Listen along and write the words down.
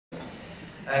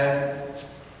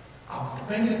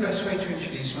Maybe the best way to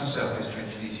introduce myself is to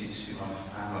introduce you to my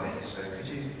family. So could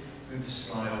you move the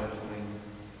slide over for me?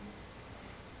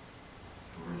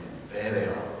 Brilliant. There they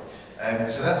are.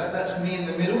 So that's me in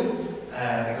the middle, the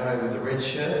guy with the red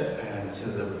shirt, and to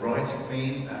the right of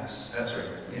me,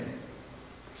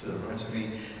 to the right of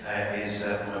me is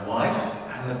my wife,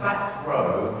 and the back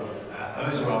row,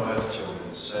 those are our birth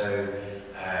children. So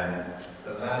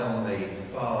the lad on the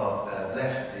far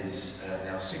left is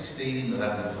now 16, the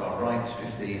lad on the far right is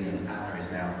 15, and Anna is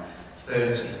now 30.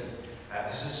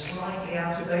 This is a slightly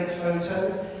out-of-date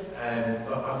photo,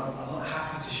 but I'm not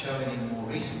happy to show any more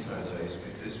recent photos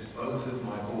because both of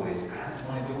my boys and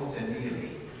my daughter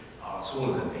Neely are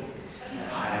taller than me.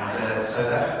 And so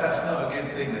that's not a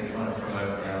good thing that you want to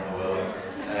promote around the world.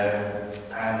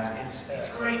 And it's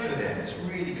great for them. It's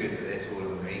really good that they're taller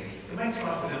than me. It makes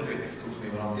life a little bit difficult for me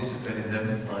when I'm disciplining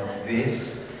them like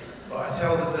this. But I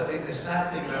tell them that the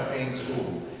sad thing about being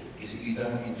tall is that you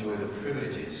don't enjoy the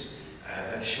privileges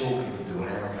that short people do on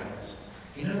aeroplanes.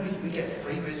 You know, we get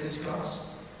free business class.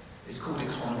 It's called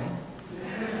economy.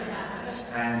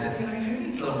 And you know, who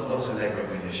needs lots of leg room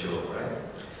when you're short, right?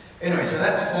 Anyway, so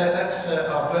that's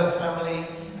our birth family.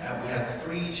 We had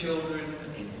 3 children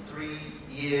in 3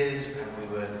 years, and we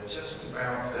were just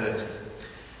about 30.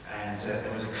 And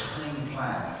there was a cunning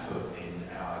plan afoot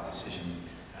in our decision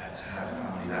to have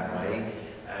family that way.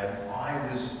 I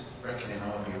was reckoning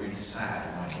I would be really sad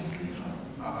when my kids leave home.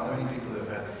 Are there any people that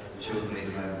have had children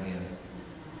leave home here?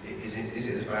 Is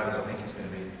it as bad as I think it's going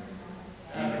to be?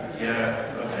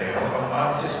 Yeah, okay.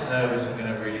 I'm just nervous I'm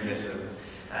going to really miss them.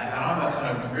 And I'm a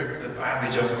kind of rip the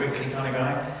bandage off quickly kind of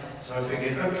guy. So I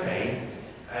figured, okay,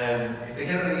 if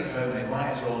they're going to leave home, they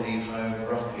might as well leave home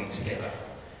roughly together.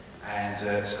 And so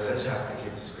let's have the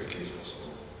kids as quickly as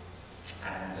possible.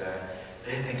 And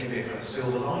then they give it a kind of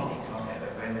silver lining, can't they?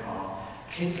 That when our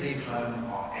kids leave home,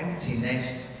 our empty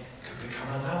nest could become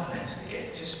a love nest again.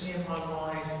 Just me and my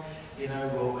wife, you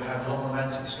know, we'll have long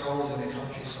romantic strolls in the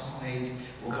countryside.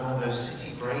 We'll go on those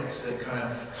city breaks that kind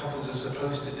of couples are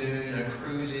supposed to do, you know,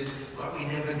 cruises, like we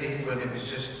never did when it was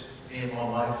just me and my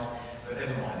wife. But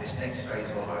never mind, this next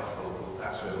phase of our life,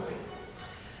 that's where we'll be.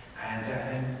 And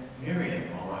then Miriam,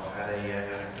 my wife, had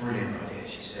a brilliant idea.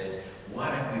 She said, why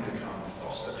don't we become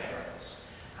foster parents?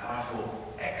 And I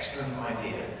thought, excellent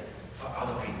idea for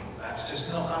other people. That's just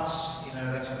not us, you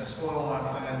know, that's going to spoil my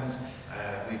plans.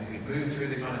 We've moved through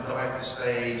the kind of diaper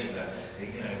stage and the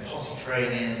you know, potty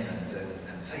training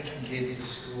and taking kids to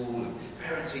school and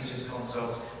parent-teachers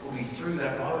consults. We'll be through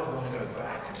that. Why would we want to go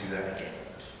back and do that again?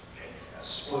 Okay, that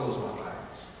spoils my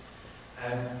plans.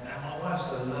 And my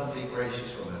wife's a lovely,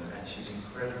 gracious woman, and she's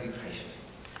incredibly patient.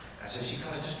 And so she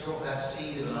kind of just dropped that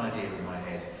seed of an idea in my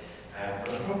head.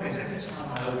 But the problem is, every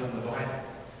time I open the Bible,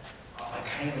 I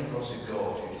came across a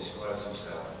God who describes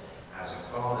himself as a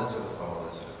father to the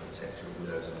fatherless and a protector of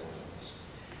widows and orphans.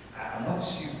 And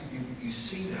once you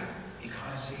see that, you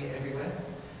kind of see it everywhere.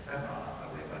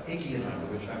 Iggy and I,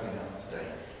 we were travelling out today,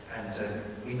 and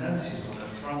we noticed on the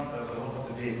front of a lot of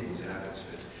the vehicles in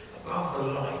Abbotsford, above the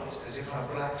lights, there's a kind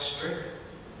of black strip.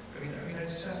 Have you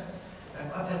noticed that?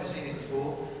 I'd never seen it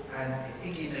before, and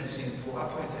Iggy had never seen it before. I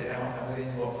pointed it out, and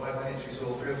within, what, 5 minutes we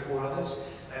saw 3 or 4 others.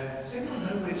 Does anyone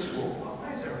know what it's for?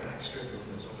 Why is there a black strip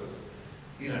on the top of it?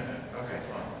 You don't know? Okay,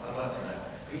 fine. I'd like to know.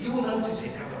 But you will notice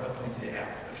it now that I pointed it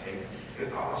out, okay?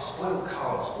 I've spoiled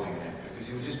cars for you now, because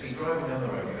you'll just be driving down the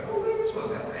road and you go, oh, there is one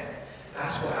down there.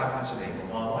 That's what happened to me. When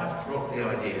my wife dropped the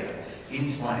idea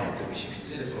into my head that we should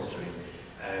consider fostering,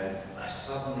 I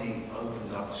suddenly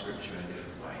opened up Scripture in a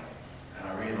different way. And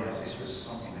I realised this was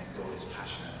something that God is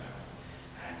passionate about.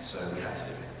 And so we had to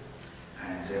do it.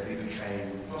 And we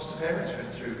became foster parents,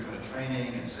 went through kind of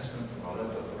training and assessment from our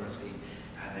local authority,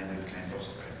 and then we became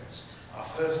foster parents. Our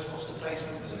first foster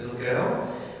placement was a little girl,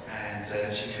 and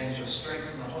she came to us straight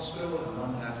from the hospital. Her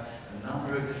mum had a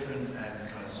number of different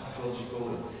kind of psychological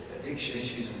and addiction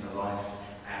issues in her life,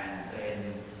 and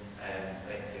then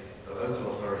the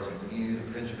local authority knew, the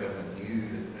provincial government knew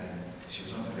that she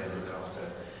was not going to be able to look after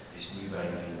this new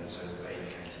baby, and so the baby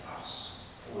came to us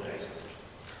 4 days ago.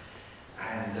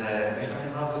 And we fell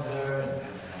in love with her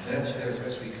and nurtured her as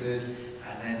best we could.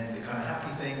 And then the kind of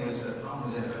happy thing was that mum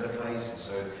was in a better place, and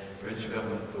so the provincial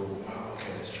government thought, well,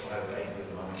 okay, let's try the baby with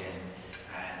mum again.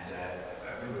 And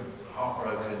we were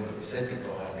heartbroken, but we said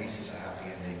goodbye, at least it's a happy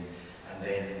ending. And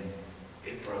then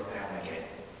it broke down again,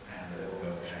 and the little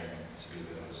girl came to be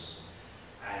with us.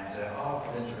 And our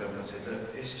provincial government said,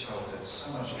 look, this child has had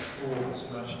so much trauma, so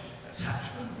much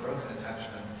attachment, broken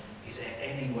attachment. Is there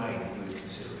any way that you would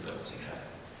consider adopting her?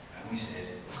 And we said,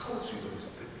 of course we would,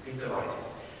 be delighted.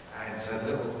 And so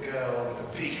the little girl with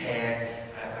the big hair,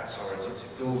 that's our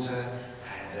adopted daughter,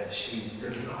 and she's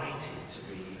delighted to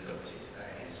be adopted.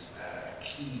 That is a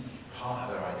key part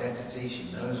of her identity.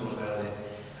 She knows all about it,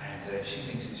 and she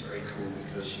thinks it's very cool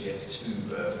because she gets 2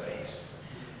 birthdays.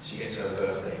 She gets her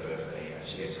birthday, and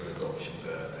she gets her adoption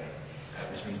birthday,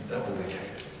 which means double the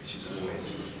cake, which is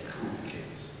always cool for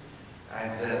kids.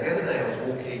 And the other day I was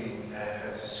walking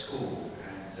her to school,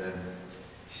 and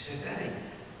she said, "Daddy,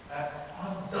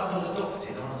 I'm double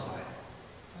adopted, aren't I?"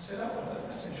 I said, "Oh,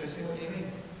 that's interesting. What do you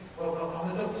mean?" "Well,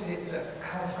 I'm adopted into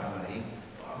our family,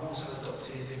 but I'm also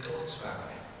adopted into God's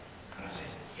family." And I said,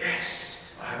 "Yes,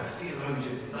 I have a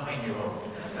theologian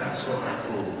 9-year-old. That's what I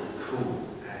call cool."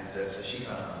 And so she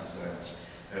can't understand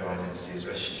her identity as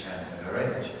best she can at her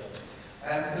age.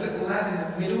 The little lad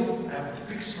in the middle, with a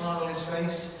big smile on his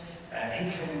face, he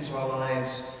came into our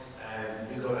lives.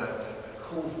 We got a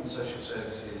call from social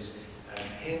services.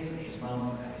 Him, his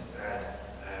mum, and his dad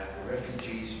were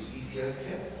refugees from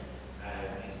Ethiopia.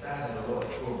 His dad had a lot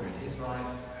of trauma in his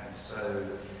life, and so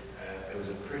there was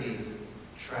a pretty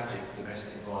tragic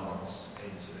domestic violence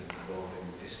incident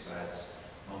involving this lad's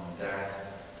mum and dad.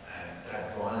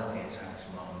 Dad violently attacked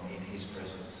mum in his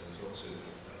presence. There was lots of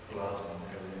blood and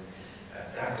everything.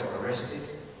 Dad got arrested.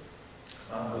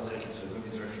 Mum got taken to a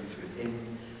women's refuge with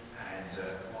him, and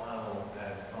while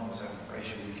Mum was having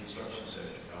facial reconstruction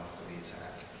surgery after the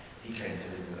attack, he came to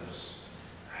live with us.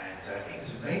 And it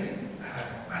was amazing.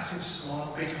 Massive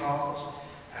smile, big heart,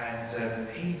 and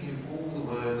he knew all the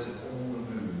words and all the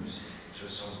moves to a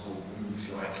song called Moves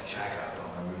Like Jagger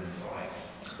by Maroon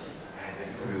 5. And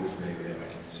you're probably all familiar with him.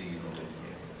 I can see you nodding.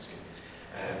 Yeah, that's good.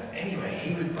 Anyway,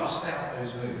 he would bust out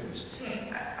those moves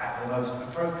at the most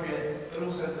appropriate, but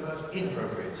also at the most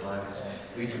inappropriate times.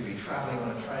 We could be travelling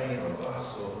on a train or a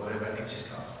bus or whatever, and he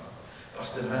just can't stop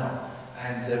busting them out.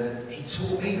 And he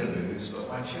taught me the moves, but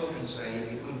my children say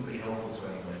it wouldn't be helpful to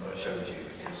anyone if I showed you,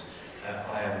 because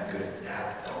I am good at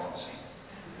dad dancing,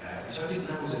 which I didn't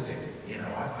know was a thing. You know,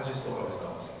 I just thought I was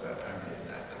dancing, but apparently it's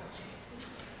dad dancing.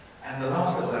 And the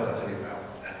last little lad I'll tell you about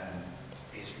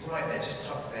is right there, just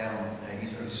tucked down.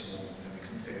 He's very small, and we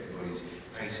couldn't fit everybody's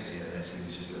faces in unless he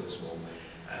was just a little small.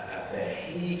 There,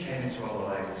 he came into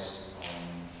our lives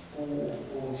on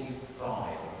 4:45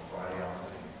 on Friday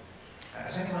afternoon.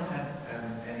 Has anyone had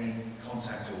any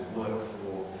contact or work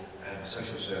for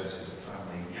social services or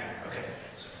family? Yeah, okay.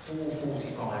 So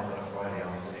 4:45 on a Friday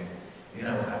afternoon. You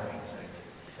know what that means, don't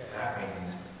you? That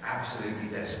means absolutely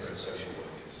desperate social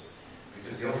workers.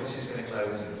 Because the office is going to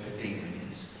close in 15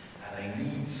 minutes, and they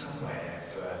need somewhere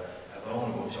for a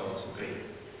vulnerable child to be.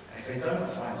 And if they don't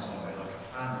find somewhere like a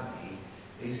family,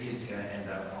 these kids are going to end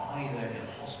up either in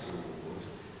a hospital ward,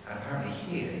 and apparently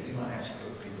here, you might actually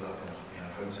put people up in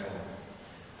a hotel,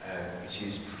 which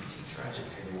is pretty tragic,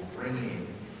 and you'll bring in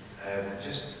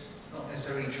just not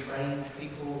necessarily trained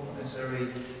people, not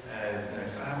necessarily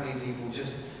family people,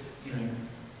 just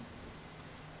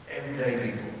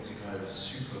everyday people to kind of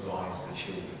supervise the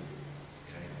children.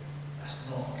 Okay, that's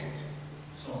not good.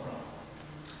 It's not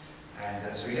right.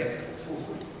 And so we get the call,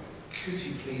 4:45. Could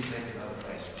you please make another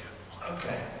place?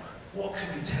 Okay. What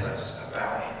can you tell us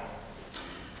about him?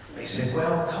 They said,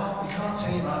 well, we can't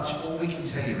tell you much. All we can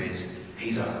tell you is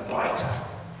he's a biter.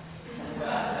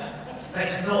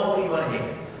 That's not what you want to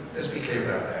hear. Let's be clear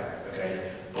about that.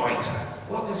 Okay, biter.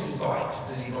 What does he bite?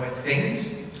 Does he bite things?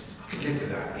 I could live with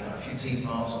that. A few teeth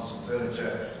marks on some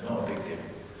furniture, not a big deal.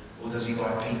 Or does he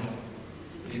bite people?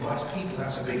 If he bites people,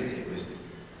 that's a big deal, isn't it?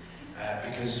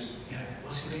 Because,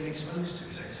 what's he being exposed to?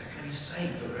 Is that going to be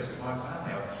safe for the rest of my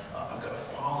family? I've got a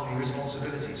fatherly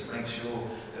responsibility to make sure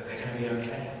that they're going to be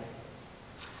okay.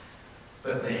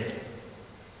 But then,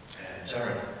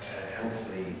 Jared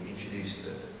helpfully introduced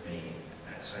me,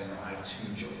 saying that I have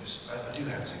 2 jobs. I do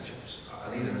have 2 jobs. I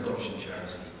lead an adoption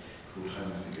charity called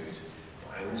Home for Good.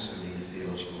 I also lead a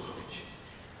theological college,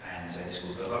 and it's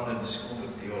called the London School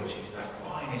of Theology, the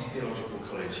finest theological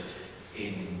college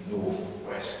in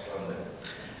north-west London,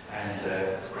 and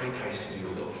a great place to do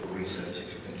your doctoral research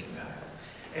if you're thinking about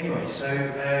it. Anyway, so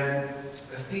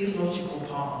the theological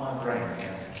part of my brain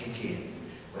began to kick in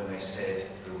when they said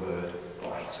the word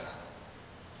biter.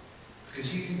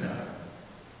 Because you know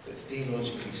that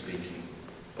theologically speaking,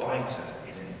 biter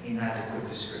is an inadequate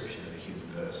description of a human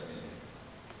person, isn't it?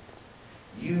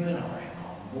 You and I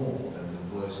are more than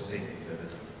the worst thing we've ever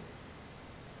done.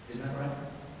 Isn't that right?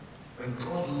 When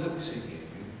God looks at you,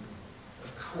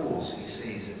 of course he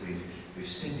sees that we've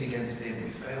sinned against him,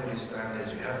 we've failed his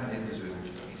standards, we haven't lived as we ought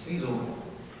to. He sees all of it.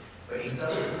 But he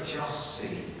doesn't just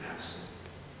see our sin.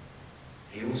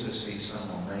 He also sees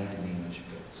someone made in the image of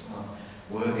God, someone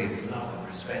worthy of love and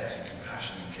respect and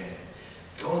compassion and care.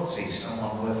 God sees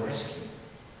someone worth rescuing.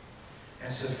 And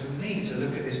And so for me to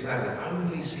look at this lad and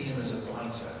only see him as a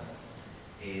blighter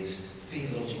is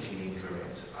theologically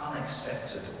incorrect,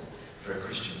 unacceptable for a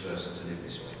Christian person to live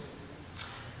this way.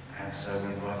 And so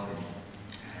we invited him,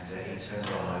 and he turned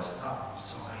our lives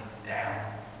upside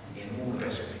down in all the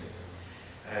best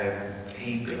ways.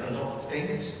 He built a lot of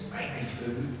things, mainly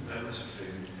food, loads of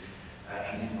food.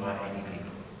 He didn't buy any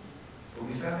people. But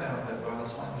we found out that by the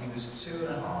time he was 2.5,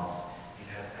 he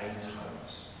had 8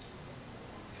 homes.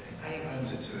 Okay, 8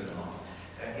 homes at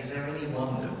 2.5. Is there any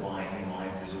wonder why he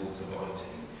might resort to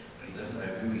blighting when he doesn't know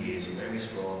who he is, or where he's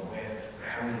from,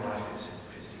 how his life fits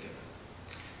together?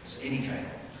 So in he came.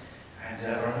 And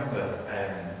I remember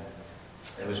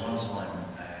there was one time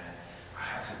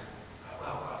I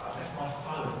left my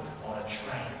phone on a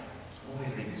train.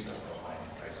 Always leaving stuff behind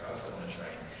in place. I left it on a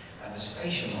train. And the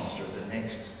station master at the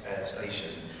next station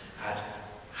had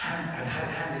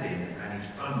handed in, and he'd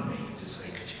phoned me to say,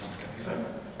 could you come pick up your phone?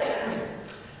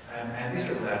 And this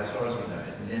little lad, as far as we know,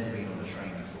 had never been on a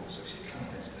train before, so he said, come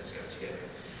on, let's go together.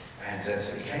 And so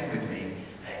he came with me.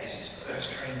 It's his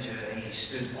first train journey. He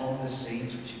stood on the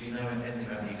seat, which if you know anything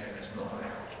about the UK, that's not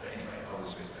allowed. But anyway, I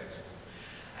was a bit flexible.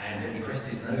 And he pressed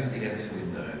his nose against the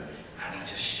window, and he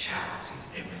just shouted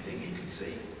everything he could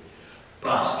see.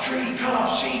 Bus, tree, car,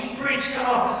 sheep, bridge,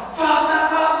 car,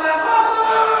 faster, faster,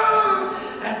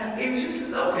 faster! And he was just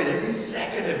loving every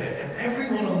second of it. And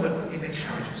everyone in the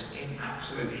carriage was in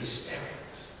absolute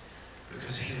hysterics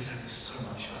because he was having so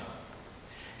much fun.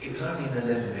 It was only an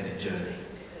 11-minute journey.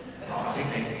 I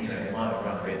think they might have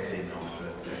run a bit thin after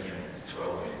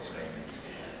 12 minutes maybe,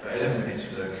 but 11 minutes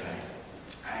was okay.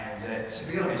 And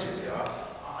to be honest with you,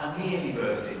 I nearly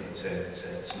burst into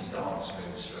some dance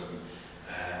moves from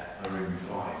Maroon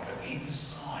 5, but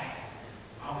inside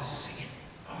I was singing.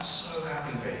 I was so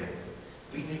happy for him.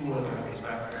 We knew all about his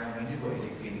background, we knew what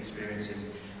he'd been experiencing,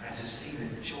 and to see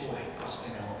the joy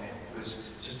bustling out of him was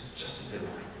just a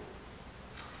delight.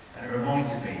 And it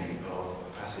reminded me of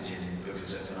a passage in the book of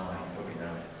Zephaniah, you probably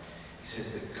know it. He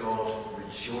says that God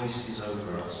rejoices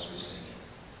over us with singing.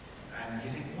 And you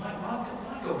think, why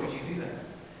God would you do that?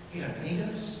 You don't need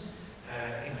us.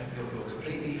 You're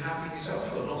completely happy with yourself.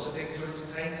 You've got lots of things to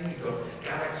entertain you. You've got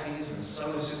galaxies and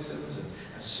solar systems and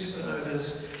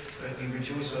supernovas, but you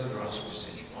rejoice over us with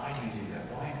singing. Why do you do that?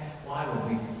 Why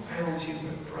when we've failed you,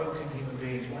 we're broken human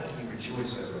beings, why do you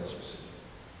rejoice over us with singing?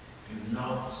 You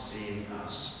love seeing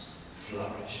us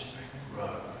flourish and grow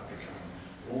and become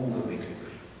all that we could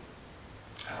be.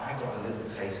 And I got a little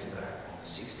taste of that on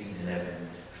 1611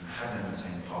 from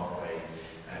Haddon-on-Thames Parkway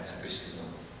to Bristol.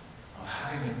 I'm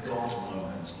having a God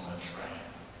moment on a train.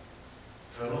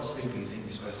 For lots of people, you think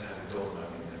you're supposed to have a God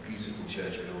moment in a beautiful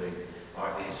church building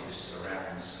like this with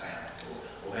surround sound,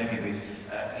 or maybe with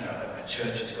a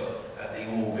church that's got the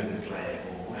organ playing,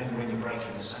 or maybe when you're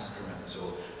breaking the sacraments,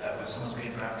 or when someone's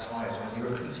being baptized, when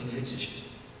you're repeating liturgy.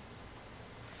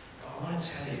 But I want to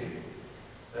tell you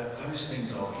that those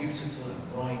things are beautiful and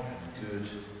right and good,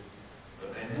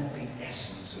 but they're not the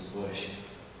essence of worship.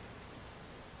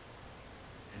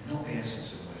 They're not the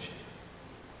essence of worship.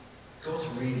 God's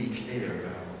really clear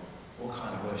about what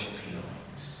kind of worship he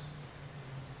likes.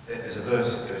 There's a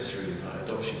verse that goes through the kind of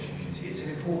adoption community. It's an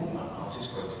important one. I'll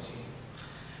just quote it to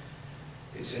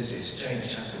you. It says this, James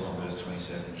chapter 1, verse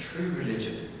 27. True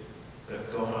religion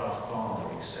that God our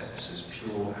Father accepts as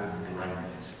pure and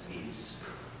blameless is.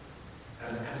 How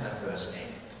does that verse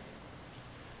end?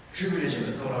 True religion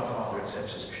that God our Father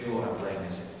accepts as pure and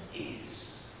blameless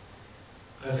is.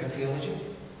 Perfect theology,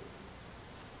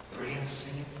 brilliant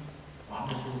singing,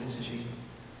 wonderful liturgy,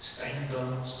 stained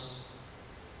glass.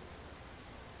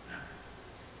 No.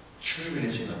 True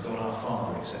religion that God our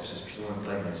Father accepts as pure and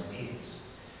blameless is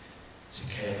to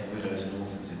care for widows and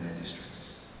orphans in their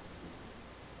distress.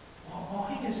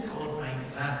 Why does God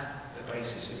make that the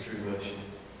basis of true worship?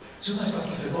 It's almost like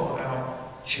he forgot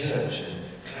about church and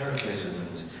clericalism and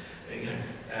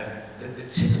the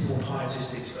typical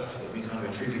pietistic stuff that we kind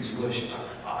of attribute to worship.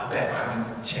 I bet I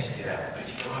haven't checked it out, but if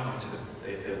you go over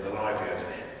to the library over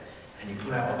there and you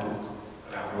pull out a book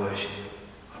about worship,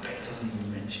 I bet it doesn't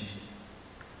even mention it.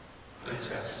 I bet it's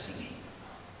about singing.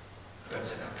 I bet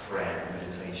it's about prayer and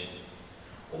meditation.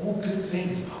 All good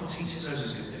things. The Bible teaches those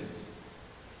as good things.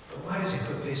 But why does it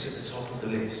put this at the top of the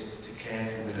list, to care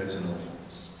for widows and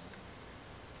orphans?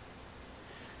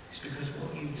 It's because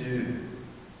what you do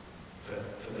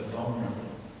for the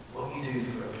vulnerable, what you do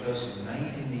for a person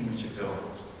made in the image of God,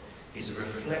 is a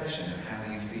reflection of how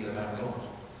you feel about God.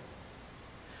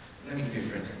 Let me give you,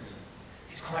 for instance,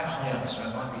 it's quite high up, so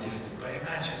it might be difficult, but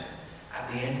imagine at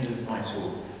the end of my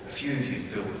talk, a few of you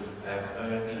feel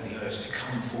the urge to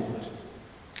come forward,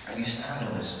 and you stand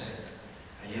on the step,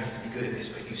 and you have to be be good at this,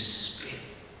 but you spit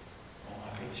on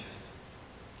my picture.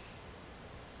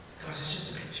 Guys, it's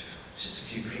just a picture. It's just a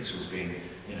few pixels being,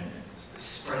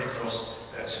 spread across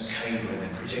some cable and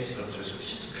then projected onto us. It's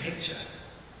just a picture.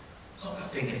 It's not the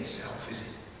thing in itself, is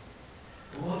it?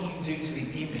 But what you do to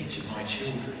the image of my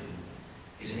children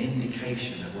is an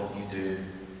indication of what you do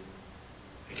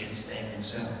against them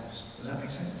themselves. Does that make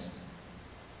sense?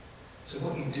 So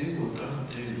what you do or don't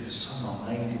do for someone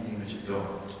made in the image of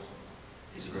God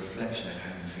is a reflection of how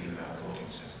you feel about God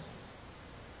himself.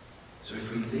 So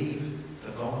if we leave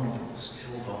the vulnerable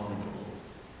still vulnerable,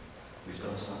 we've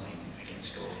done something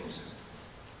against God himself.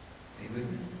 Are you with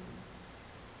me?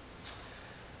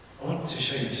 I want to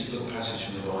show you just a little passage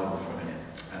from the Bible for a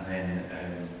minute, and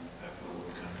then we'll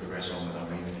kind of progress on with our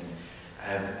evening.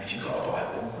 If you've got a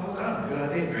Bible, well done, good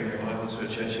idea, bring a Bible to a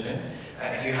church event.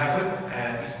 If you haven't, you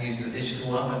can use the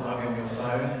digital one that might be on your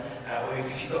phone, or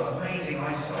if you've got amazing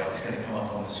eyesight, it's going to come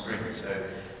up on the screen. So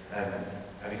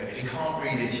if you can't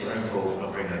read it, it's your own fault for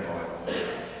not bringing a Bible.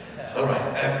 All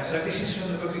right, so this is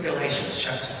from the book of Galatians,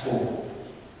 chapter 4.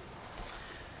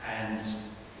 And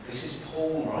this is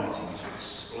Paul writing to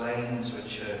explain to a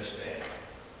church there,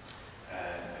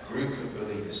 a group of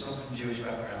believers, some from Jewish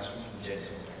backgrounds, some from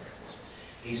Gentile backgrounds.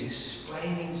 He's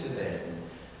explaining to them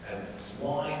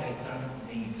why they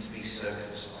don't need to be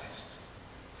circumcised.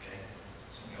 Okay?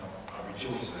 Something I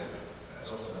rejoice over as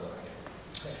often as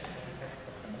I can.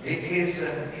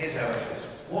 Here's how it goes.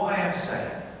 What I am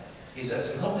saying is that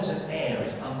as long as an heir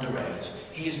is underage,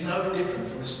 he is no different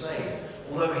from a slave.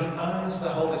 Although he owns the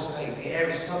whole estate, the heir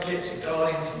is subject to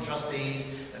guardians and trustees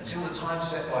until the time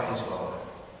set by his father.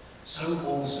 So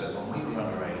also, when we were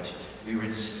underage, we were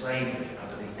in slavery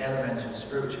under the elemental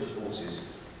spiritual forces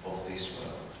of this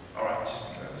world. All right, just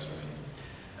think about this for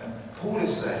a minute. Paul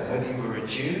is saying whether you were a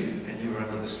Jew and you were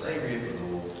under the slavery of the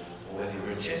law, or whether you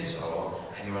were a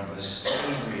Gentile and you were under the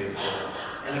slavery of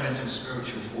the elemental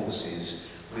spiritual forces,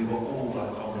 we were all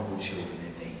like vulnerable children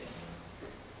in need.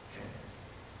 Okay?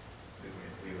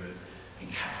 We were in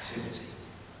captivity.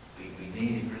 We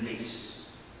needed release.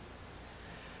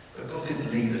 But God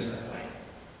didn't leave us that way.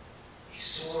 He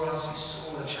saw us, he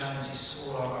saw the challenge, he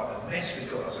saw the mess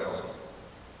we'd got ourselves in.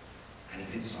 And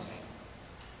he did something.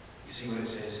 You see what it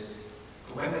says?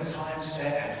 But when the time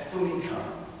set had fully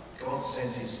come, God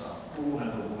sent his son, born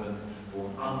of a woman,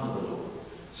 born under the law,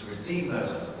 to redeem those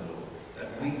under the law,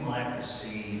 that we might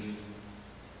receive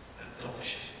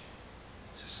adoption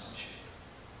to sonship.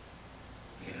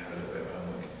 You can have a little bit of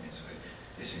homework in it, so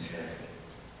listen carefully.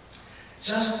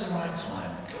 Just at the right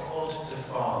time, God the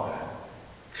Father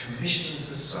commissions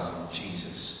the Son,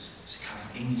 Jesus, to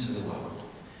come into the world.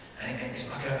 And it's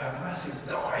like a massive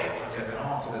dive, like an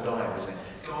ark of a dive, isn't it?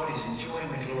 God is enjoying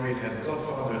the glory of heaven, God,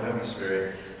 Father, and Holy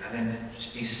Spirit, and then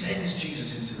he sends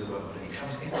Jesus into the world, and he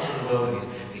comes into the world,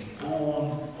 and he's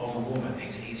born of a woman.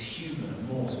 He's human and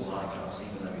mortal like us,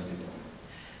 even though he's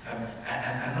divine.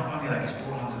 And not only that, he's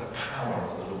born under the power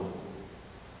of the law.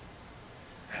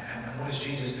 And what does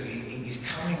Jesus do? He's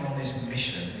coming on this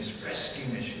mission, this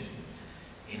rescue mission,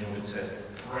 in order to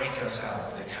break us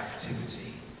out of the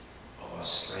captivity of our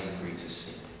slavery to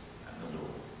sin and the law.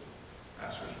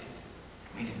 That's what he did.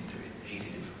 We didn't do it. He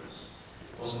did it for us.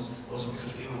 It wasn't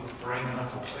because we were brave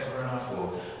enough or clever enough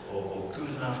or good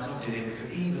enough. God did it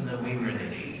because even though we were in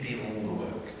it, he did all the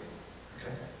work.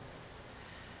 Okay?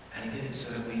 And he did it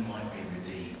so that we might be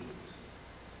redeemed.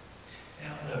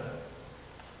 Now look,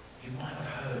 you might have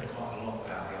heard quite a lot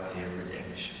about the idea of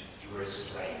redemption. You were a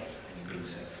slave and you've been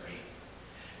set free.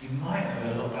 You might have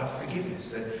heard a lot about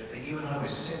forgiveness, that you and I were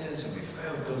sinners and we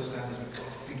failed God's standards, but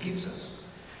God forgives us.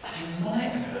 You might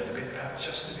have heard a bit about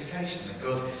justification, that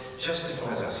God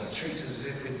justifies us. He treats us as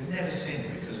if we'd never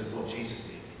sinned because of what Jesus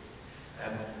did.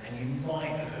 And you might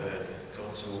have heard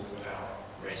God talk about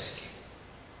rescue.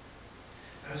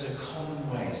 Those are common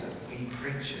ways that we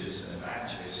preachers and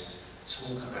evangelists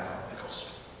talk about the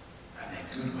gospel. And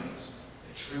they're good ways,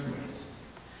 they're true ways.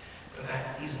 But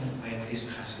that isn't where this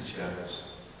passage goes.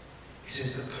 It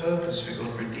says the purpose for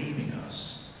God redeeming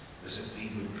us was that we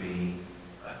would be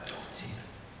adopted.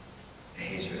 Now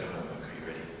here's your homework, are you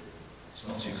ready? It's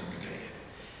not too complicated.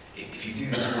 If you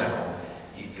do this well,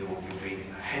 you'll be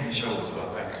head and shoulders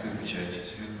above Vancouver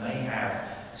churches who may have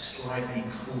slightly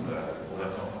cooler, although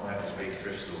not quite as big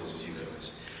thrift stores as you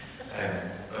guys.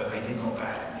 But they did not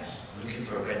bad in this. I'm looking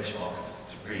for a benchmark of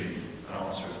 3, an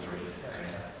answer of 3. Okay?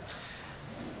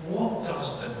 What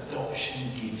does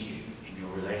adoption give you in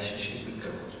your relationship with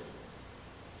God?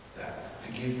 That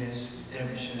forgiveness,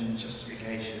 redemption,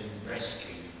 justification,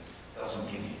 rescue doesn't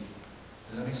give you.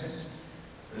 Does that make sense?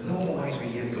 The normal ways we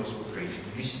hear the gospel preached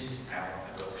misses out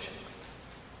adoption.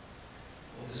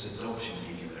 What does does adoption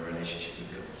give you in a relationship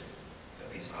with God?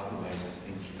 That these other ways of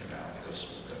thinking about the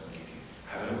gospel don't give you.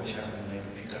 Have a little chat with a neighbour.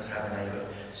 If you don't have a neighbour,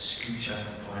 scooch up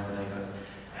and find a neighbour.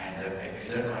 And if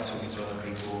you don't like talking to other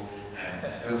people,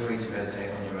 feel free to meditate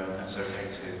on your own. That's okay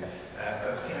too.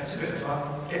 But it's a bit of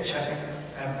fun. Get chatting.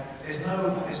 There's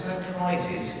no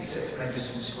prizes except for maybe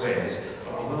some squares.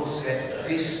 But I will set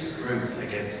this group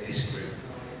against this group.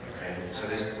 Okay. So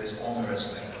there's honour at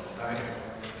stake. Have a go.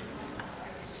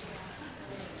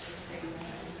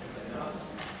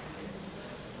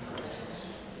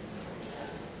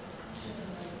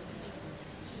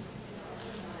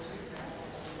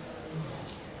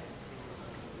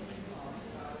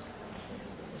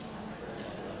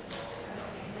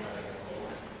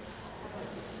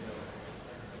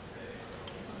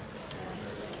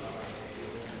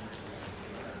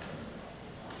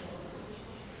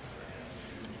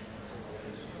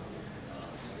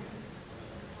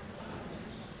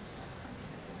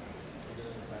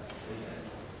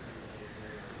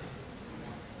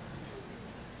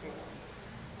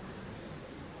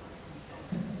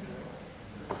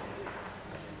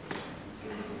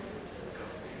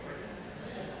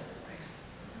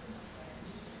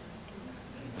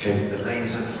 Okay, the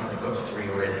ladies at the front have got 3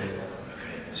 already. Okay,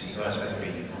 so you guys better be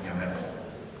on your memo.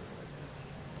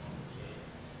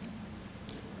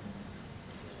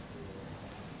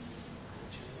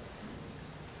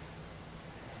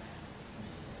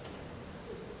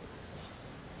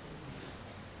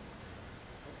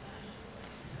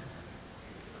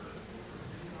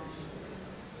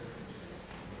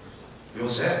 You all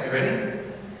set? You ready?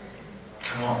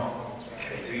 Come on.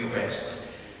 Okay, do your best.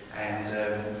 And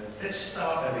let's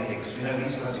start over here, because we know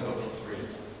these guys have got 3,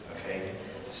 okay?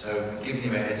 So I'm giving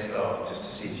you a head start just to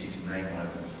see if you can name one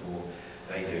of them before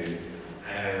they do.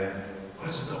 What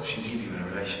does adoption give you in a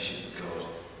relationship with God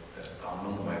that our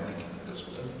normal way of thinking of the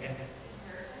gospel doesn't get?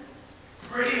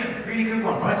 Brilliant, really good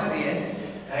one. Right at the end,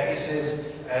 it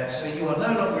says, so you are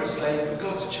no longer a slave, but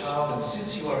God's a child, and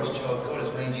since you are his child, God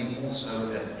has made you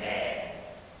also an heir.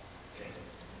 Okay,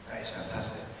 that is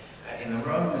fantastic. In the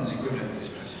Romans equivalent of this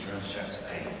passage, Romans chapter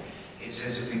 8, it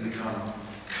says that we become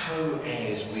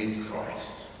co-heirs with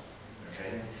Christ.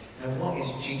 Okay? Now what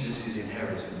is Jesus'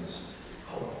 inheritance?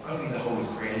 Oh, only the whole of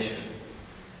creation.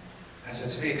 And so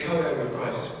to be a co-heir with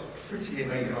Christ is pretty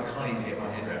amazing. I can't even get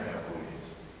my head around how cool it is.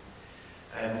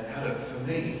 Now look, for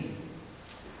me,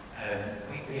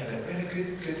 we had a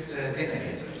good dinner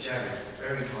here today. Jared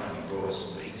very kindly brought us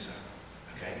some pizza.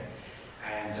 Okay?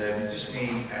 And just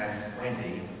me and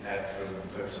Wendy from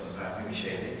Focus on the Family, we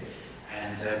shared it.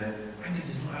 And Wendy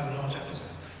does not have a large appetite.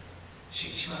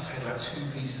 She must have had like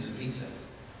 2 pieces of pizza.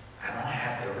 And I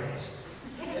had the rest.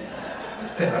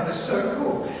 That was so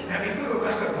cool. Now, if we were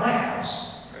back at my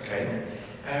house, okay,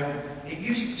 it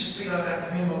used to just be like that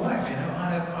for me and my wife, you know.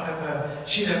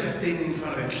 She'd have a thin,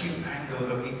 kind of acute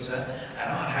angle of a pizza, and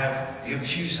I'd have the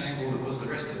obtuse angle that was the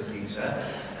rest of the pizza.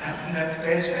 And, you know,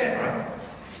 fair's fair, right?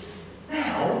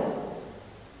 Now,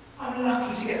 I'm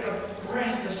lucky to get a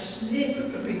breath, a sniff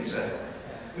of the pizza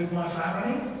with my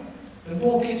family. The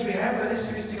more kids we have, the less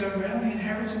there is to go around. The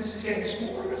inheritance is getting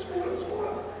smaller and smaller and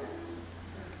smaller.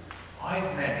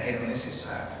 I've met here, and this is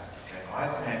sad, okay,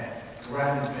 I've met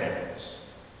grandparents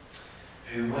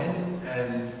who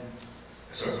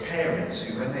parents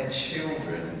who when their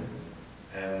children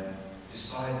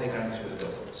decide they're going to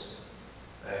adopt.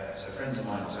 So friends of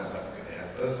mine in South Africa, they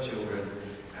have birth children,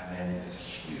 and then there's a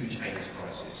huge AIDS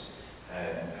crisis,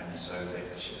 and so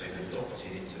they've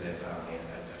adopted into their family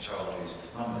a child whose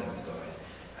mum and dad died,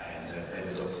 and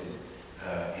they've adopted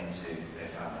her into their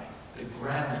family. The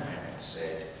grandparents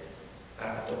said,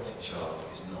 that adopted child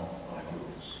is not like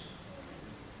yours,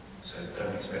 so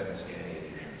don't expect them to get any of the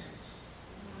inheritance.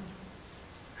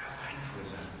 How painful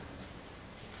is that?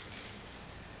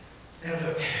 Now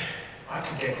look, I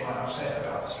could get quite upset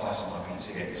about the slice of my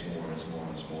pizza getting smaller and smaller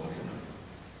and smaller, couldn't I?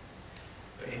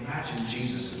 But imagine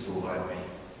Jesus has thought like me.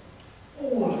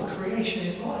 All of creation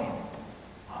is mine.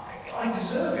 I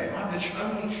deserve it. I'm the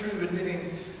only true and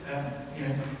living,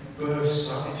 birth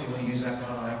son, if you want to use that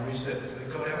kind of language, that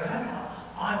God ever had.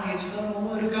 I'm the eternal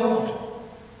Word of God.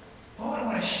 Why would I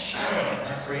want to share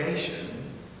my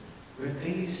creation with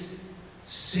these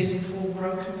sinful,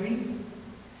 broken people?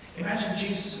 Imagine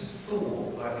Jesus had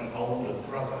thought like the older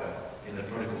brother in the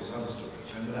prodigal son story.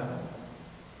 Do you remember that one?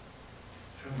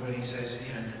 Remember when he says,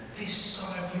 this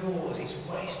son of yours is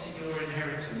wasting your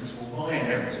inheritance, or my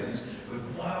inheritance, with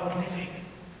wild living.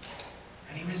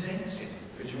 And he resents it.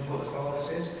 But do you remember what the father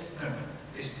says? No,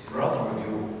 this brother of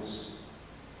yours,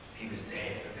 he was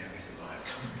dead, but now he's alive.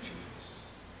 Come rejoice.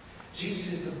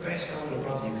 Jesus is the best older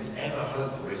brother you could ever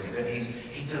hope for, isn't he? That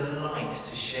he delights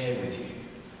to share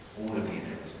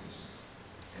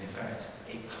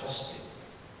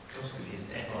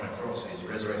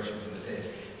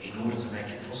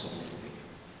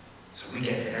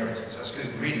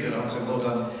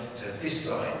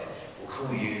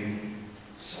call you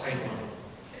side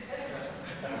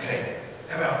one. Okay.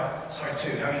 How about side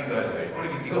two? How are you guys doing? What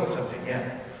have you got something?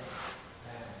 Yeah.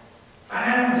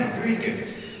 Family, really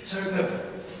good. So look,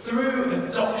 through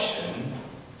adoption,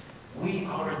 we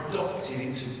are adopted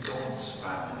into God's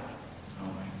family,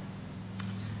 aren't we?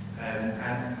 And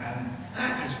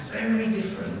that is very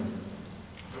different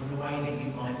from the way that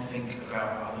you might think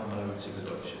about other modes of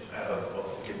adoption,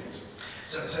 of forgiveness.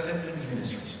 So let me give you an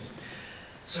illustration.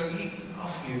 So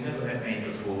after you've never met me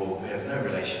before, we have no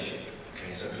relationship.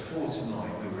 Okay, so before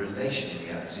tonight, we were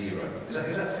relationally at zero. Is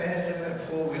that fair? Never met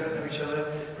before, we don't know each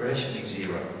other, relationally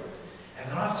zero. And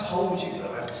then I've told you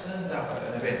that I've turned up at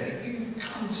an event that you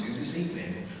come to this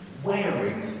evening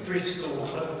wearing thrift store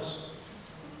clothes.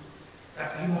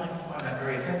 That you might find that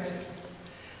very offensive.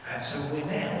 And so we're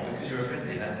now, because you're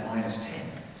offended, at -10.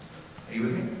 Are you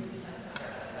with me?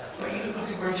 Well, you look like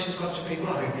a gracious bunch of people.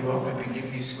 I hope you are. We've been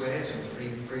giving you squares and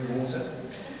free water.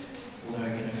 Although,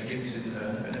 you know, forgiveness isn't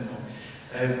earned, but never mind.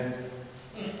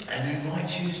 And you might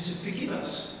choose to forgive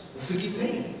us, or forgive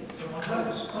me, for my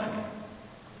clothes, can't you?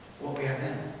 What we have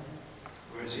now?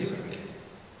 We're at zero again.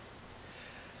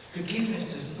 Forgiveness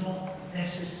does not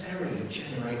necessarily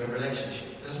generate a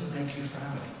relationship. It doesn't make you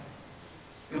family.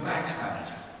 Your bank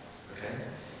manager, okay?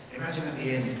 Imagine at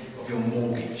the end of your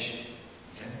mortgage,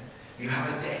 okay? You have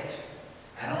a debt,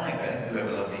 and either,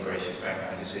 whoever lovely gracious bank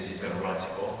manager says he's going to write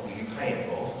it off, or you pay it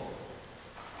off.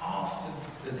 After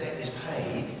the debt is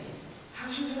paid,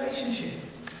 how's your relationship?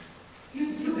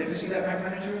 You'll never see that bank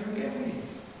manager ever again, will you?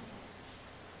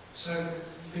 So,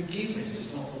 forgiveness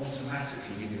does not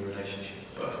automatically give you a relationship,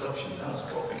 but adoption does.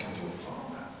 God becomes your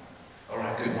father. All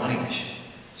right, good, one each.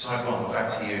 Side one, back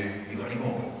to you. You got any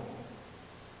more?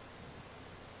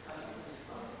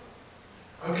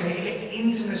 Okay, you get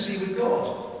intimacy with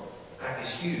God. That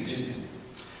is huge, isn't it?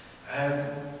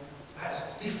 That's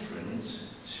different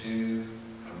to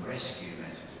a rescue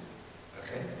metaphor.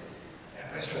 Okay?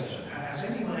 Let's try this one. Has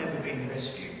anyone ever been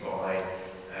rescued by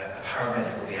a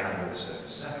paramedic or the ambulance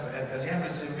service? Have the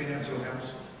ambulance ever been out to your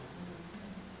house?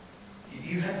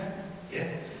 You have? Yeah?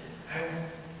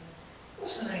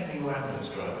 What's the name of your ambulance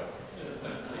driver?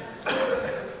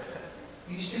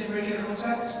 Are you still in regular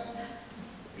contact?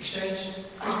 Exchanged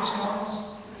Christmas cards?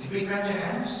 Has he been round your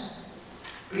house?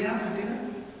 Been out for dinner?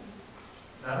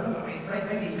 No? I mean,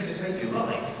 maybe he could have saved your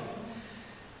life,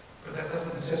 but that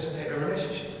doesn't necessitate a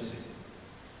relationship, does it?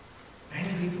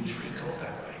 Many people treat God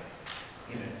that way.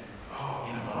 You know, oh,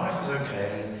 you know, my life was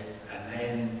okay, and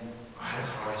then I had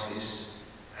a crisis,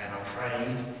 and I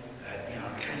prayed, you know, I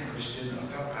became a Christian, and I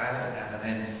felt bad, and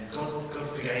then God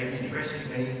forgave me, and He rescued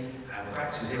me, and we're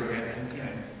back to zero again, and, you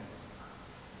know,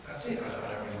 that's it. I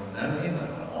don't really want to know Him, I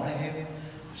don't want to honour Him,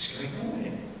 I'm just going to ignore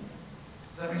Him.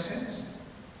 Does that make sense?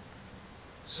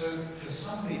 So, for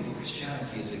some people,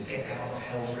 Christianity is a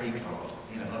get-out-of-hell-free card,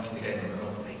 you know, like in the game of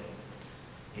Monopoly.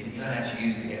 You don't actually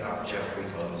use the get-out-of-jail-free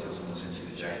card until someone sends you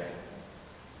to jail.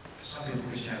 For some people,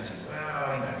 Christianity is,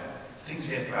 well, you know, things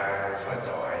get bad, if I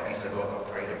die, at least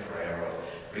I've prayed a prayer, or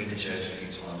I've been to church a few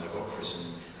times, I've got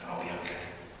christened, and I'll be okay.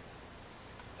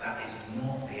 That is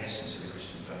not the essence of the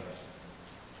Christian faith.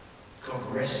 God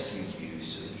rescued you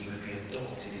so that you would be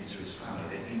adopted into His family,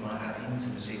 that you might have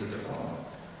intimacy with the Father.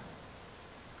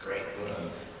 Great, well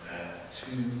done.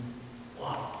 2,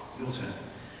 1, your turn.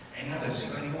 Any others?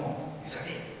 You got any more? Is that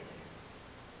it?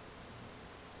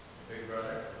 Big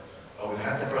brother? Oh, we've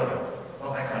had the brother.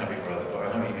 Not that kind of big brother, but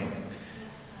I know what you mean.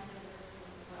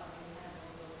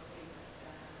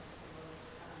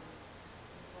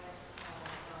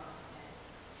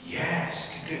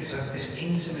 Yes, good. So this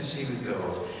intimacy with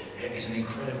God is an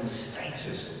incredible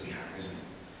status that we have, isn't it?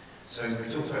 So we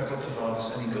talked about God the Father,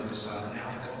 sending God the Son, and now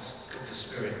that God the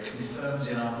Spirit confirms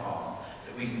in our heart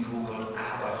that we can call God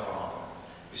Abba Father,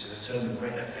 which is a term of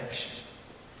great affection.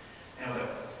 Now look,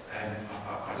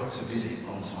 I got to visit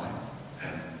one time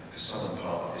the southern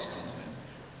part of this continent,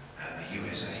 the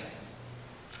USA,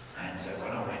 and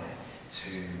when I went to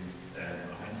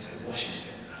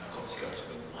Washington, and I got to go to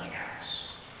the White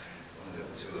House, okay, on a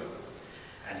little tour.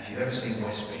 And if you've ever seen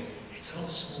West Wing, it's a lot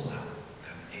smaller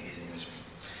than it is in West Wing.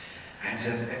 And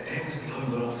there was the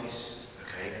Oval Office,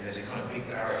 okay, and there's a kind of big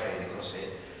barricade across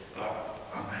it, but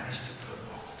I managed to put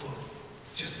my foot,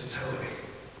 just the toe of it,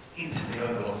 into the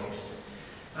Oval Office.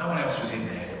 No one else was in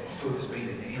there, but my foot was been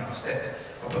in there. You know,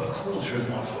 I put a quarter of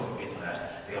my foot in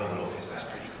the Oval Office. That's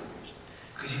pretty cool.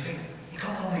 Because you think, you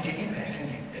can't normally get in there, can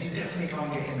you? And you definitely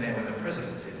can't get in there when the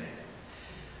president's in there.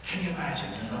 Can you imagine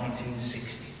the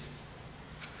 1960s,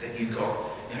 that you've got,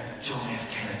 you know, John F.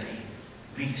 Kennedy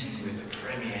meeting with the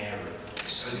Premier of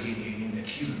So the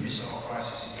Cuban Missile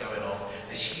Crisis is going off.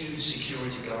 There's huge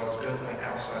security guards built like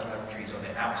outside laboratories on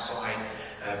the outside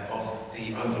of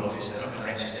the Oval Office. They're not going to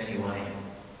let just anyone in.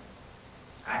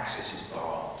 Access is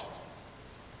barred.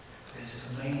 But there's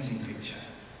this amazing picture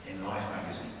in Life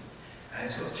magazine, and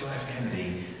it's got John F.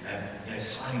 Kennedy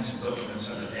signing some documents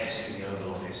on the desk in the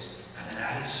Oval Office, and then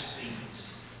at his feet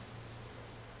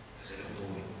there's a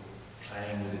little boy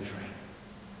playing with a train.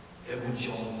 Edward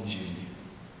John Jr.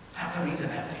 How come he's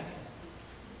allowed in?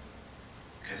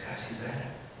 Because that's his daddy.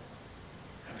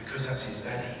 And because that's his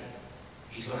daddy,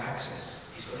 he's got access,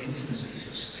 he's got intimacy, he's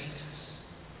got status.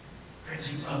 Friends,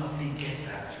 you only get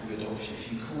that through adoption.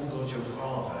 If you call God your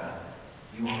Father,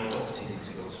 you are adopted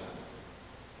into God's family.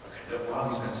 Okay, look, why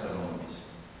have we spent so long on this?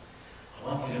 I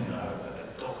want you to know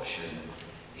that adoption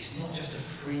is not just a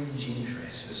fringe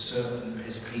interest for certain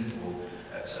people,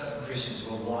 certain Christians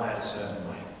who are wired a certain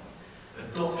way.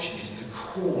 Adoption is the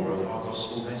core of our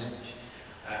gospel message.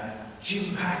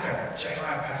 Jim Packer,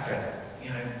 J.I. Packer,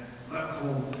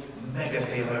 local mega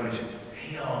theologian,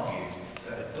 he argued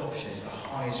that adoption is the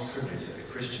highest privilege that a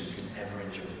Christian can ever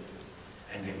enjoy.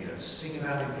 And yet we don't sing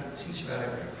about it, we don't teach about it,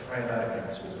 we don't pray about it, we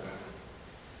don't talk about it.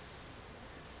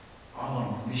 I'm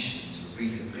on a mission to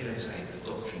rehabilitate the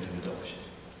doctrine of adoption.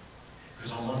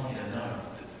 Because I want you to know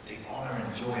the honour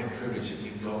and joy and privilege that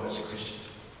you've got as a Christian.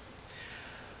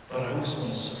 But I also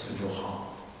want to soften your heart.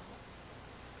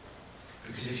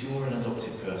 Because if you're an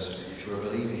adopted person, if you're a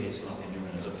believer here tonight and you're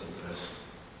an adopted person,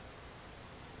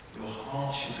 your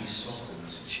heart should be softened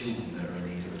to children that are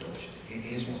in need of adoption.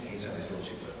 Here's how this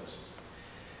logic works.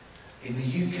 In the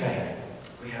UK,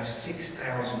 we have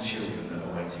 6,000 children that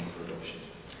are waiting for adoption.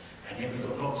 And yet we've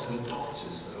got lots of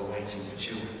adopters that are waiting for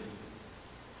children.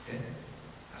 Okay?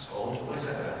 That's odd. What is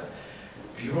that about?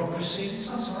 Bureaucracy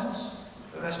sometimes,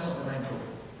 but that's not the main problem.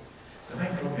 The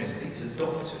main problem is that these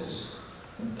adopters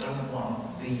don't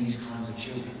want these kinds of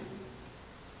children.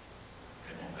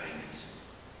 They want babies.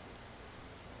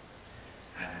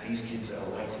 And these kids that are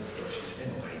waiting for adoption, they're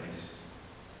not babies.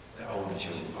 They're older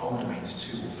children. Older means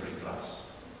 2 or 3 plus.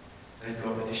 They've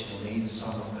got additional needs,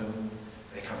 some of them.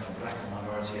 They come from black and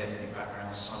minority ethnic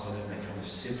backgrounds, some of them. They come with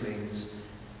siblings.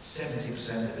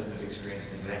 70% of them have experienced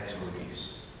neglect or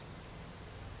abuse.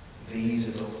 These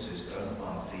adopters don't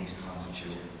want these kinds of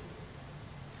children.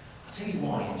 I'll tell you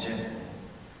why in general,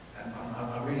 and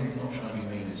I'm really not trying to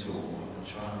be mean at all, I'm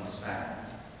trying to understand.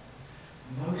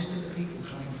 Most of the people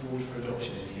coming forward for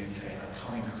adoption in the UK are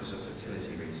coming because of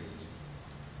fertility reasons.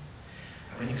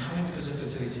 And when you're coming because of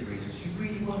fertility reasons, you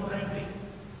really want a baby.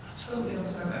 I totally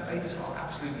understand that. Babies are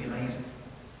absolutely amazing.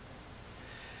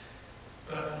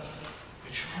 But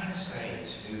we're trying to say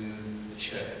to the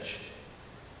church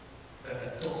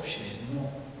that adoption is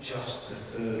not just the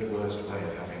third worst way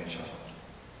of having a child.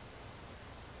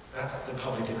 That's the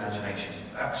public imagination.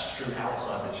 That's true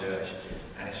outside the church,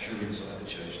 and it's true inside the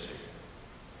church too.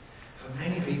 For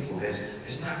many people, there's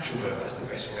natural birth. That's the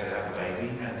best way to have a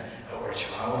baby or a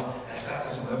child. And if that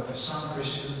doesn't work, for some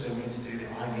Christians, they're willing to do the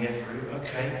IVF route.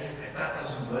 Okay, if that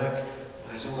doesn't work, well,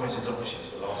 there's always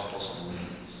adoptions, the last possible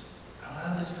means. And I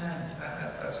understand.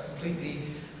 That's completely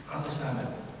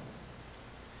understandable.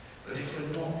 But if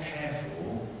we're not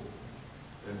careful,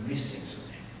 we're missing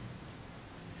something.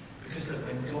 Because look,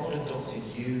 when God adopted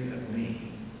you and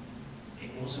me, it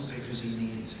wasn't because he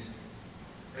needed to.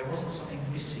 There wasn't something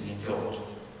missing in God.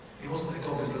 It wasn't that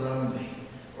God was lonely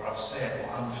or upset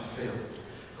or unfulfilled.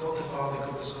 God the Father,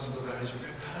 God the Son, God the Holy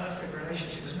Spirit, a perfect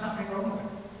relationship. There's nothing wrong with it.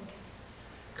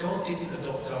 God didn't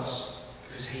adopt us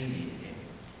because he needed him.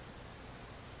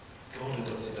 God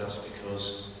adopted us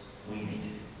because we needed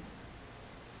him.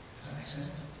 Does that make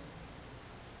sense?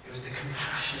 It was the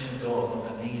compassion of God,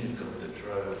 not the need of God, that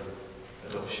drove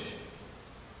adoption.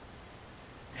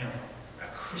 Now,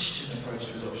 a Christian approach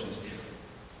to adoption is different.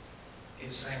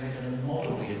 It's saying we're going to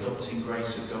model the adopting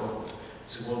grace of God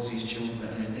towards these children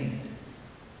that are in need.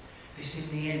 This, in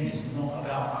the end, is not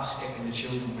about us getting the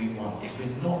children we want. If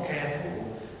we're not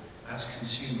careful, that's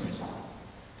consumerism.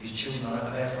 These children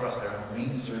are there for us. They're a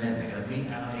means to an end. They're going to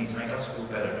meet our needs, make us feel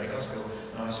better, make us feel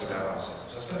nicer about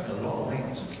ourselves. I spent a lot of weight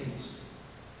on some kids.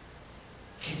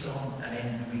 Kids aren't an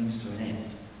end, a means to an end.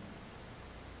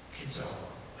 Kids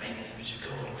are made in the image of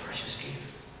God, a precious gift.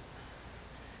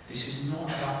 This is not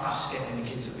about us getting the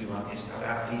kids that we want. It's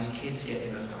about these kids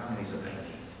getting the families that they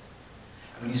need.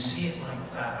 And when you see it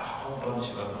like that, a whole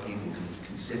bunch of other people can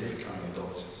consider becoming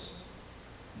adopters.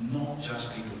 Not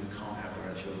just people who can't have their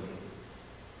own children.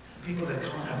 People that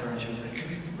can't have their own children, they could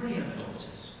be brilliant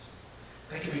adopters.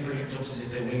 They could be brilliant adopters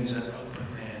if they're willing to open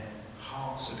their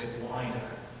hearts a bit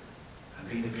wider and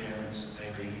be the parents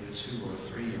that maybe a 2 or a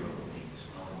 3-year-old needs,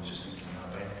 rather than just thinking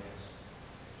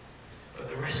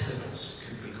the rest of us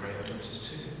could be great adopters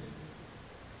too.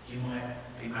 You might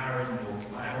be married and you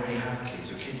might already have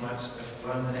kids. Your kid might have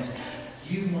flown the nest.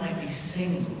 You might be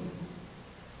single.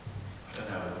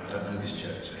 I don't know this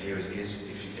church. So here is,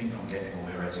 if you think I'm getting more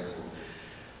heretical,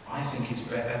 I think it's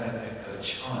better that a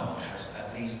child has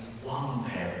at least one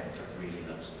parent that really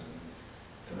loves them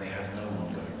than they have no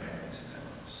ongoing parents in their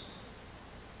lives.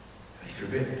 And if you're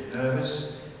a bit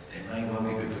nervous, there may well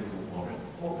be biblical warrant.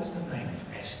 What was the name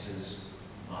of Esther's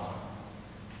mother?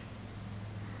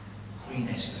 Queen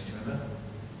Esther, do you remember?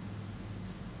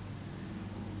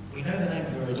 We know the name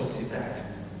of her adopted dad,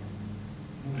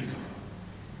 Mordecai.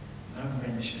 No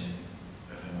mention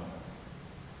of her mother.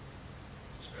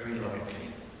 It's very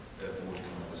likely that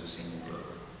Mordecai was a single brother,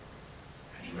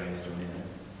 and he raised her in him.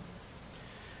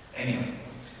 Anyway,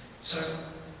 so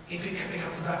if it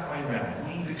becomes that way around,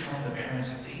 we become the parents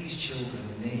that these children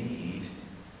need,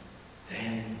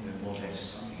 then we're modeling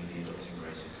something of the adopting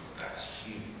grace of God. That's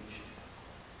huge.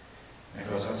 Now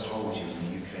guys, I told you in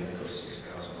the UK we've got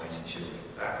 6,000 waiting children.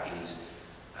 That is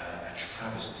a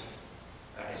travesty.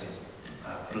 That is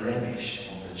a blemish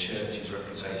on the church's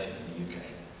reputation in the UK.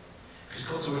 Because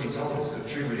God's already told us that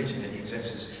true religion that he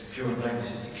accepts as pure and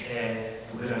blameless is to care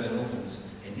for widows and orphans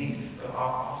in need. But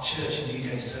our church in the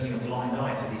UK is turning a blind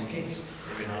eye to these kids.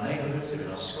 They're in our neighbourhoods, they're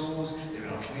in our schools, they're in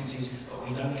our communities, but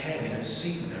we don't care, we don't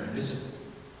see them, they're invisible.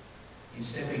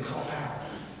 Instead we cop out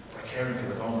by caring for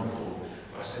the vulnerable,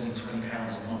 by sending £20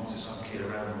 a month to some kid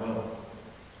around the world,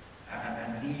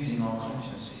 and easing our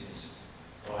consciences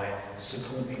by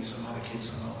supporting some other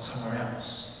kids somewhere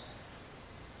else.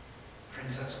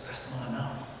 Friends, that's not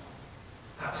enough.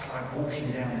 That's like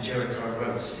walking down the Jericho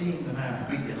road, seeing the man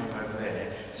beating up over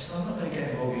there, and saying, I'm not going to get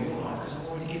involved in your life because I've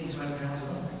already given you £20 a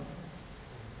month.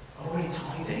 I'm already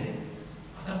tithing.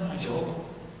 I've done my job.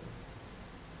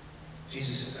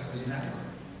 Jesus said that was inadequate.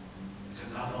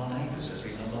 To love our neighbours as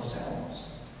we love ourselves.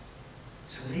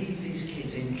 To leave these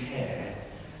kids in care,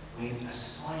 we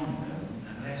assign them,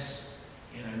 unless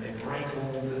they break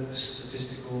all the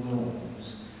statistical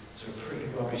norms, to a pretty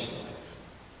rubbish life.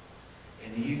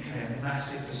 In the UK, a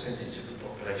massive percentage of the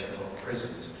population of our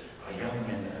prisons are young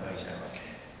men that have aged out of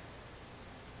care.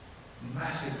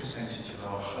 Massive percentage of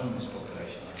our homeless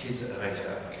population are kids that have aged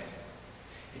out of care.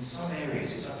 In some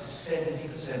areas, it's up to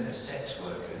 70% of sex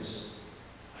workers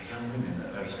are young women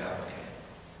that have aged out of care.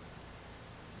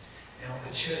 Now,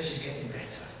 the church is getting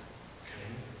better.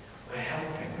 Okay? We're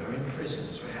helping. We're in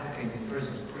prisons. We're helping in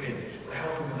prisons. Brilliant. We're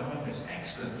helping with the homeless.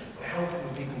 Excellent. We're helping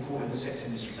with people caught in the sex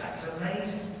industry. That is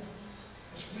amazing.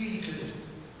 That's really good.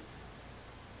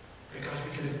 Because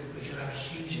we could have a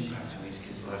huge impact on these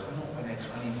kids' lives. Not when they're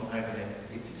 25 and they're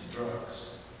addicted to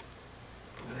drugs,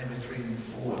 but when they were 3 and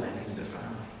 4 and they needed a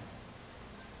family.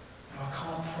 Now, I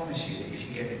can't promise you that if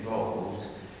you get involved,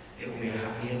 it will be a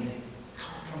happy ending. I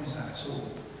can't promise that at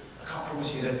all. I can't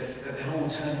promise you that they'll all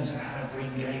turn into Hannah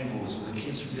Green Gables or the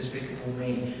kids from Despicable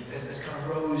Me. There's kind of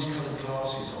rose-coloured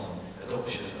glasses on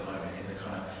adoption at the moment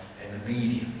in the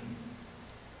media.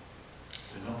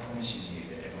 We're not promising you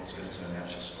that everyone's going to turn out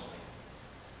just fine.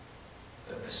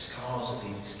 That the scars that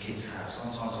these kids have,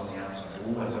 sometimes on the outside,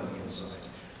 always on the inside,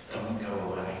 don't go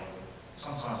away.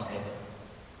 Sometimes ever.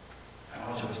 And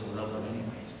our job is to love them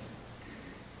anyway.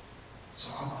 So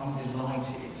I'm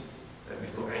delighted that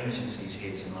we've got agencies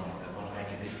here tonight that want to make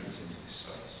a difference into this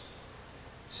space.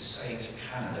 To say to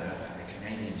Canada and the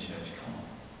Canadian church, come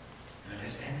on,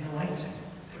 let's end the waiting.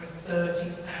 There are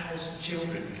 30,000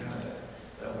 children in Canada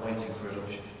that are waiting for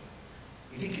adoption.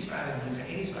 You think it's bad in the UK?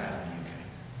 It is bad in the UK.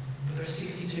 But there are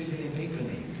 62 million people in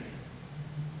the UK.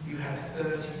 You have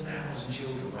 30,000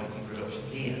 children waiting for adoption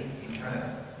here in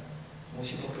Canada.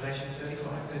 What's your population?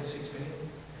 35, 36 million?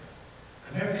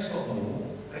 America's got more.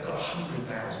 They've got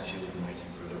 100,000 children waiting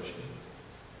for adoption.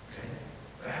 Okay?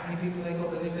 But how many people they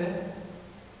got that live there?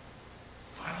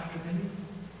 500 million?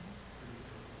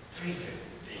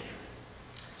 350.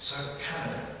 So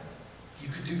Canada, you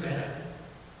could do better.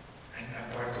 And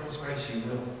by God's grace you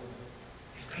will.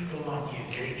 If people like you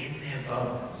get it in their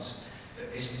bones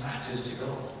that this matters to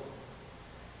God,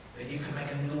 that you can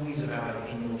make a noise about it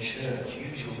in your church,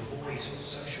 use your voice on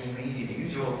social media,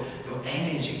 use your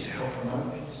energy to help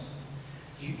promote this.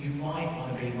 You might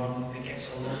want to be one that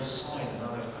gets alongside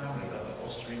another family that are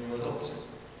fostering or adopting.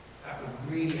 That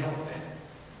would really help them.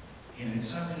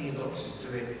 So many adopters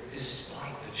do it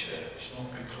despite the church, not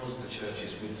because the church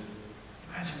is with them.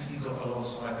 Imagine when you got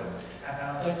alongside them. And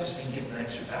I don't just mean giving an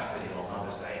extra daffodil on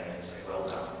Mother's Day and then say, well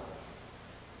done.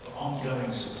 But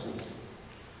ongoing support.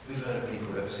 We've heard of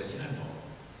people that have said, you know what,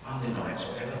 Monday nights,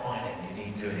 whatever ironing you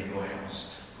need doing in your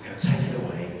house, we're going to take it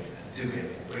away and do it,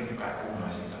 or bring it back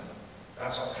almost done.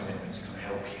 That's our commitment to kind of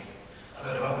help you. I've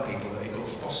heard of other people that they've got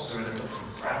foster and adopted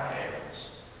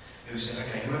grandparents who said,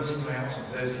 okay, whoever's in my house on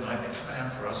Thursday night, they're coming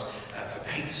out for us for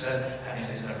pizza, and if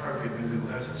there's an appropriate movie,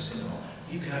 we'll go to the cinema.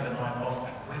 You can have a night off,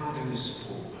 and we'll do the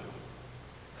support work.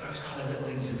 Those kind of little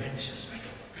interventions make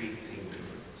a big deal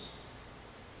difference.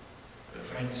 But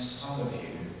friends, some of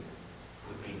you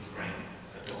would be great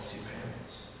adoptive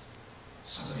parents.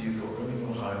 Some of you have got room in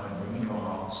your home and room in your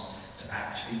hearts to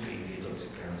actually be the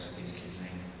adoptive parents of these kids'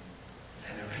 need.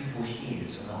 And there are people here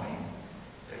tonight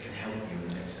that can help you in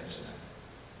the next steps of that.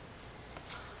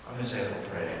 I'm going to say a little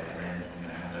prayer, and then I'm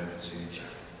going to hand over to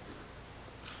Jack.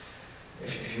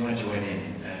 If you want to join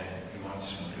in, you might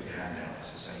just want to put your hand out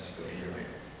to say to God, here I am.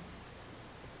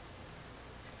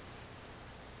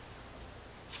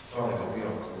 Father God, we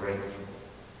are grateful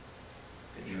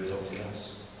that you adopted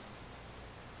us.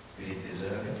 We didn't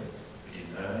deserve it. We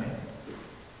didn't earn it.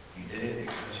 You did it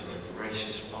because you're a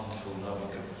gracious, wonderful, loving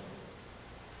God.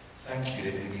 Thank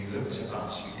you that when you looked at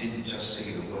us, you didn't just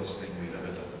see the worst thing we've ever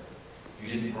done. You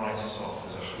didn't write us off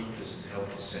as a hopeless and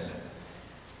helpless sinner.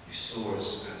 You saw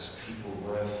us as people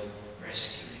worth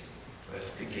rescuing, worth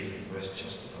forgiving, worth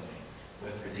justifying,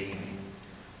 worth redeeming,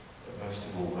 but most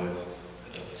of all, worth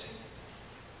adopting.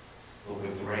 Lord,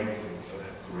 we're grateful for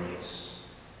that grace.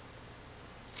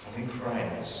 And we pray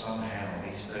that somehow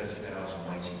these 30,000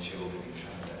 waiting children in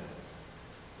Canada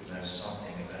would know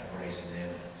something of that grace in their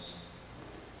lives.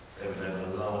 They would know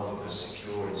the love of a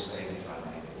secure and stable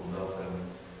family that will love them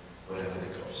whatever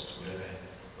the cost,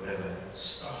 whatever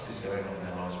stuff is going on in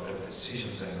their lives, whatever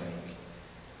decisions they make.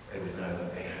 They would know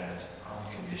that they had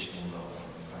unconditional love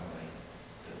from a family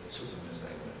that took them as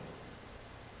they were.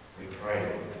 We pray,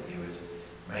 Lord, that you would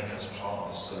make us part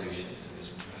of the solution to this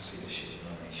massive issue in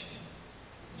our nation.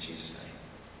 In Jesus' name.